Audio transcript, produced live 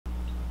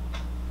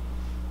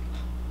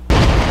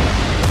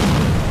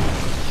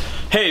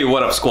Hey,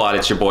 what up squad,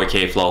 it's your boy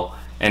K-Flow.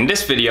 In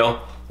this video,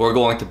 we're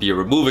going to be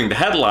removing the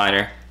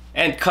headliner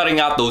and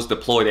cutting out those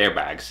deployed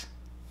airbags.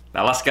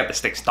 Now let's get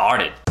this thing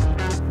started.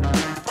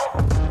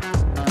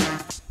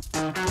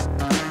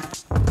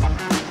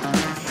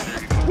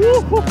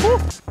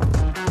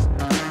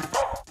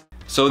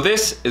 So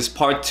this is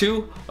part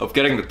 2 of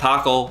getting the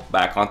Taco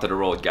back onto the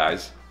road,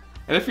 guys.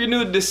 And if you're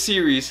new to this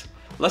series,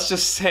 let's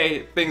just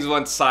say things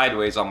went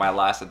sideways on my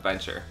last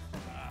adventure.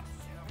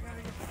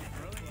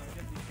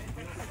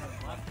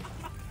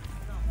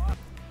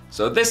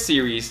 So this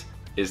series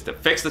is to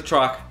fix the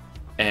truck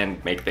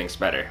and make things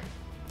better.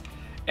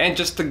 And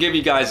just to give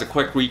you guys a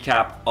quick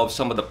recap of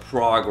some of the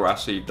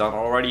progress we've done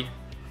already.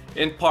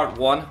 In part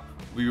 1,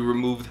 we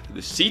removed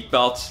the seat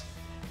belts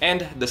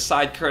and the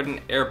side curtain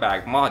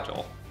airbag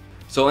module.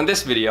 So in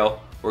this video,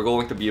 we're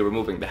going to be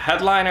removing the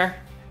headliner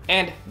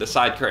and the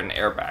side curtain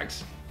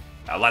airbags.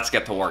 Now let's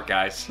get to work,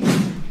 guys.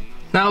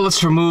 Now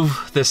let's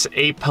remove this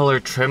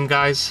A-pillar trim,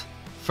 guys.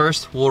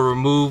 First, we'll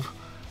remove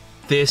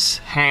this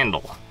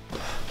handle.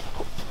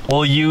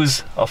 We'll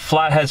use a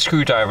flathead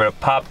screwdriver to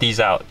pop these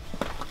out.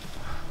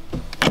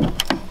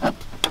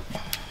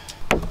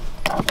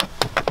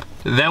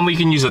 Then we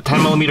can use a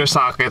 10mm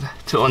socket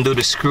to undo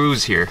the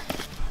screws here.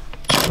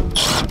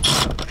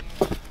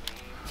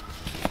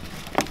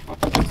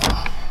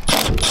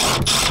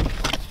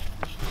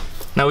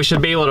 Now we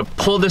should be able to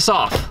pull this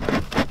off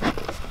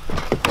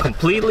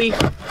completely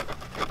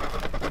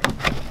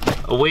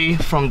away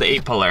from the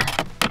A-pillar.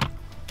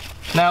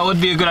 Now it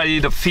would be a good idea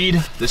to feed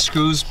the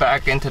screws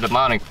back into the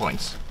mounting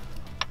points.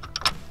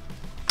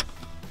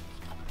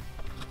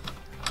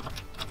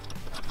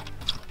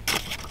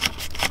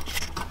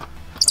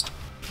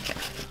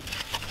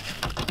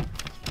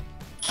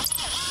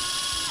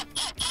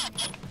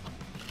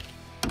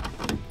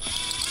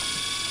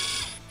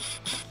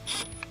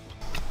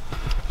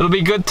 It'll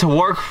be good to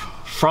work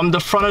from the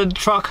front of the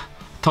truck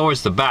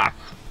towards the back.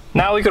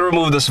 Now we can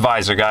remove this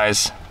visor,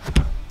 guys.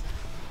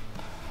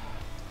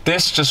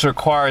 This just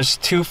requires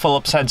 2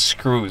 Phillips head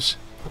screws.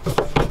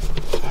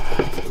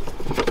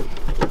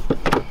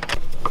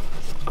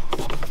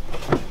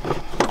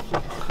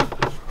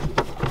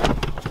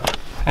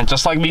 And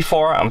just like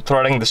before, I'm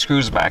threading the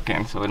screws back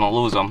in so we don't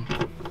lose them.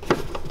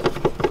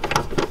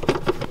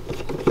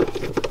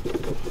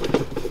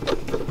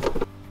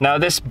 Now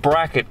this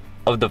bracket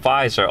of the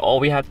visor, all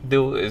we have to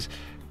do is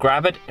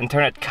grab it and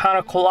turn it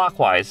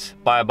counterclockwise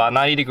by about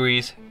 90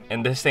 degrees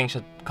and this thing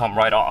should come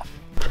right off.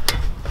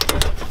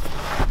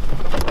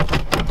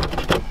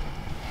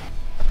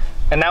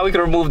 And now we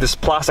can remove this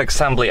plastic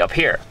assembly up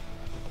here.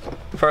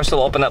 First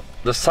we'll open up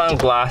the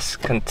sunglass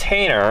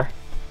container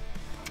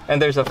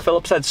and there's a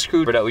Phillips head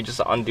screw that we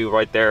just undo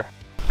right there.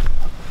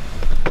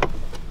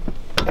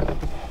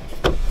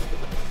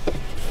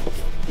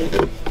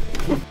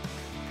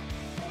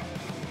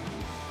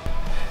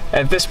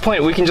 At this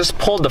point we can just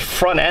pull the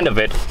front end of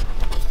it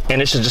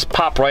and it should just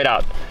pop right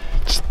out.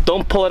 Just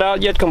don't pull it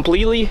out yet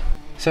completely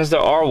since there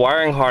are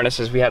wiring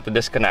harnesses we have to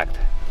disconnect.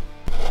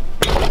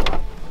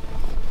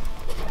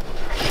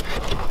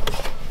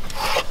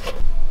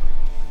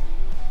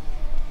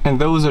 And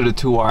those are the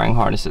 2 wiring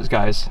harnesses,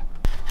 guys.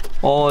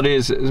 All it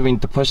is we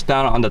need to push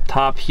down on the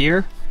top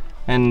here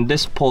and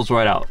this pulls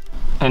right out.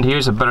 And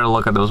here's a better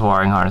look at those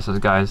wiring harnesses,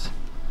 guys.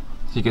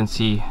 As you can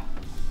see,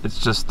 it's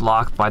just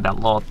locked by that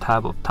little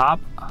tab up top.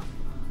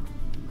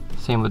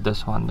 Same with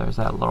this one, there's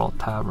that little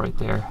tab right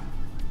there.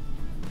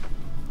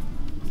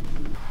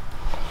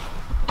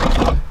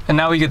 And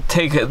now we could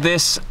take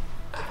this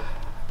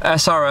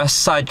SRS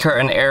side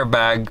curtain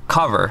airbag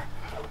cover.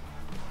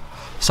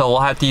 So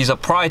we'll have to use a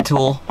pry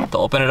tool to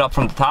open it up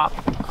from the top.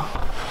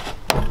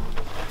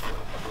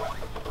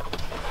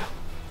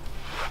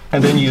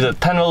 And then use a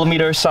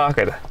 10mm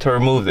socket to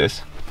remove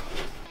this.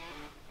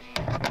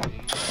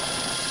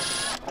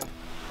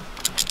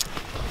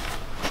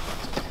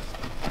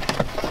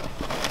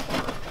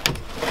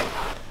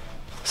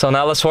 So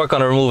now let's work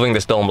on removing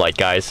this dome light,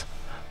 guys.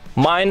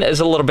 Mine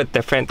is a little bit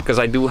different because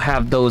I do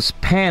have those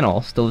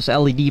panels, those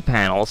LED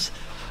panels.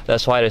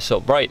 That's why they're so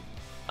bright.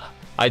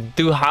 I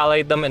do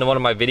highlight them in one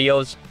of my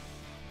videos,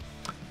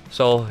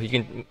 so you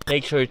can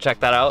make sure you check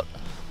that out.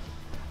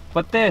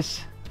 But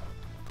this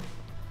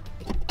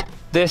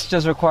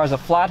just requires a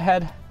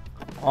flathead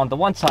on the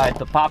one side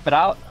to pop it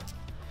out,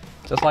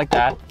 just like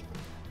that.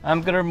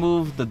 I'm gonna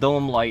remove the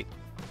dome light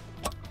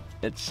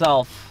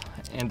itself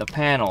and the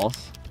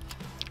panels.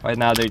 Right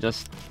now they're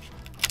just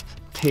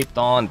taped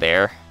on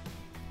there.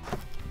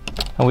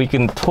 And we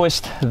can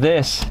twist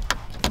this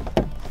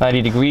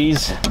 90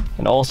 degrees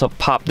and also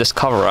pop this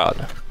cover out.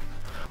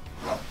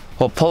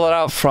 We'll pull it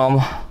out from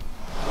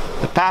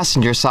the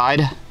passenger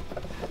side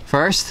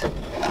first,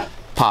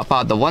 pop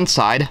out the one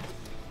side.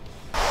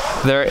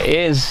 There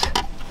is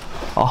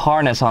a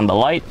harness on the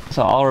light,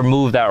 so I'll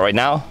remove that right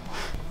now.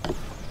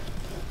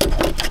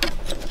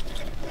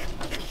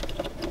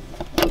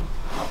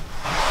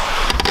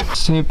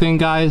 Same thing,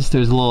 guys,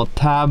 there's a little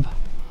tab.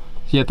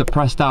 You have to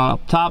press down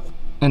up top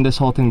and this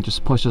whole thing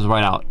just pushes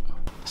right out.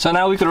 So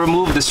now we can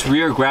remove this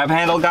rear grab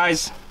handle,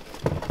 guys.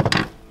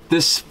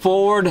 this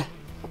forward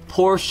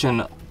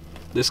portion,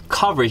 this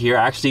cover here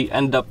actually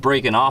ended up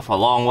breaking off a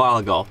long while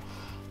ago.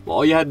 Well,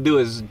 all you had to do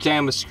is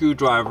jam a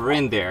screwdriver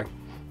in there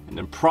and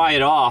then pry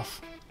it off,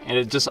 and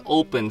it just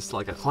opens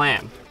like a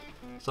clam.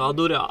 So I'll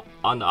do that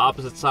on the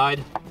opposite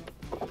side.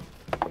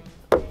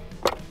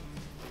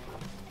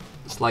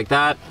 Just like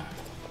that.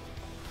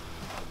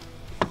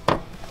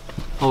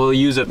 We'll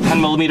use a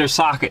 10mm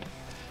socket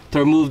to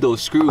remove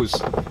those screws.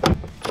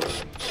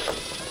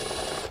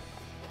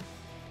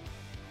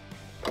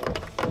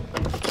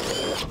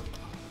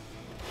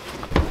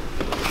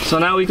 So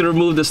now we can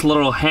remove this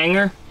little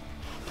hanger.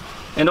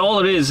 And all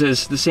it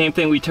is the same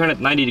thing. We turn it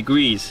 90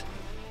 degrees.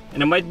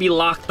 And it might be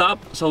locked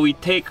up, so we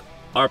take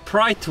our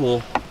pry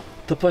tool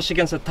to push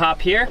against the top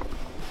here,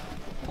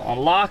 to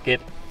unlock it,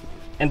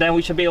 and then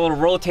we should be able to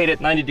rotate it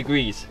 90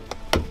 degrees.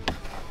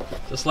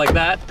 Just like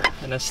that,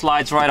 and it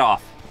slides right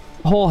off.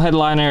 The whole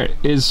headliner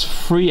is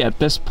free at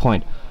this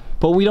point,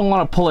 but we don't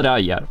want to pull it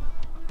out yet.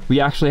 We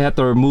actually have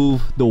to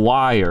remove the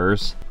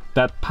wires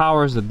that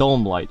powers the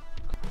dome light.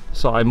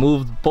 So I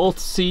moved both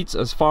seats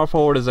as far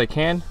forward as I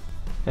can,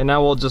 and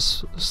now we'll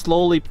just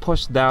slowly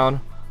push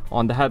down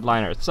on the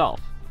headliner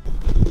itself.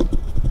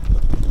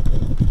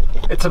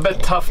 It's a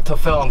bit tough to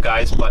film,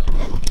 guys, but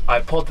I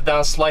pulled it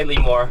down slightly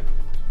more.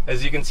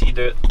 As you can see,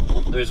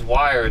 there's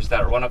wires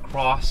that run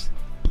across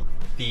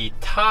the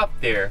top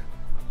there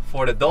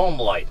for the dome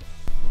light.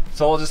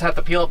 So we'll just have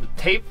to peel up the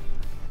tape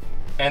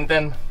and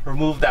then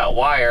remove that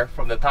wire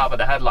from the top of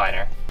the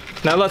headliner.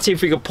 Now let's see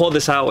if we can pull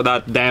this out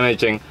without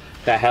damaging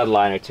that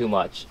headliner too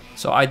much.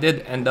 So I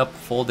did end up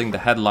folding the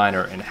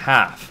headliner in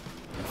half,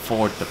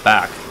 forward to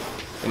back,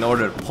 in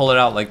order to pull it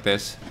out like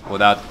this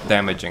without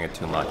damaging it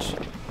too much.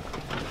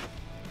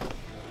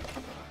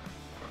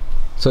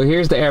 So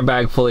here's the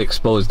airbag fully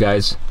exposed,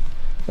 guys.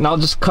 And I'll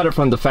just cut it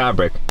from the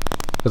fabric,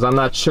 because I'm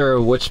not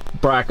sure which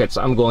brackets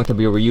I'm going to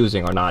be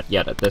reusing or not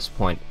yet at this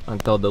point,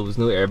 until those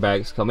new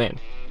airbags come in.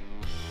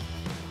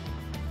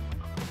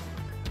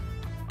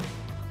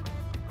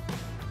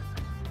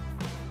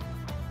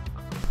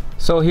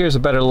 So here's a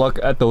better look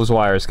at those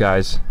wires,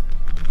 guys.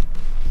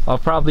 I'll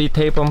probably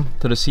tape them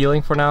to the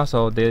ceiling for now,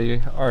 so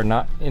they are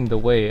not in the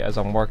way as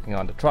I'm working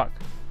on the truck.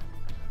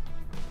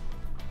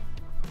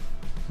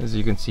 As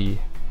you can see,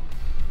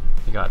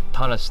 we got a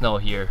ton of snow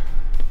here.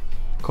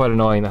 Quite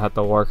annoying to have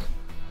to work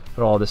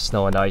with all this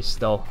snow and ice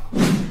still.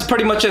 That's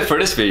pretty much it for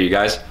this video,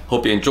 guys.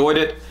 Hope you enjoyed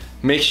it.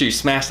 Make sure you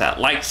smash that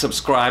like,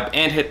 subscribe,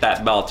 and hit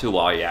that bell too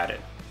while you're at it.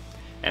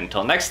 And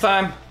until next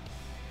time,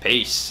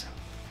 peace.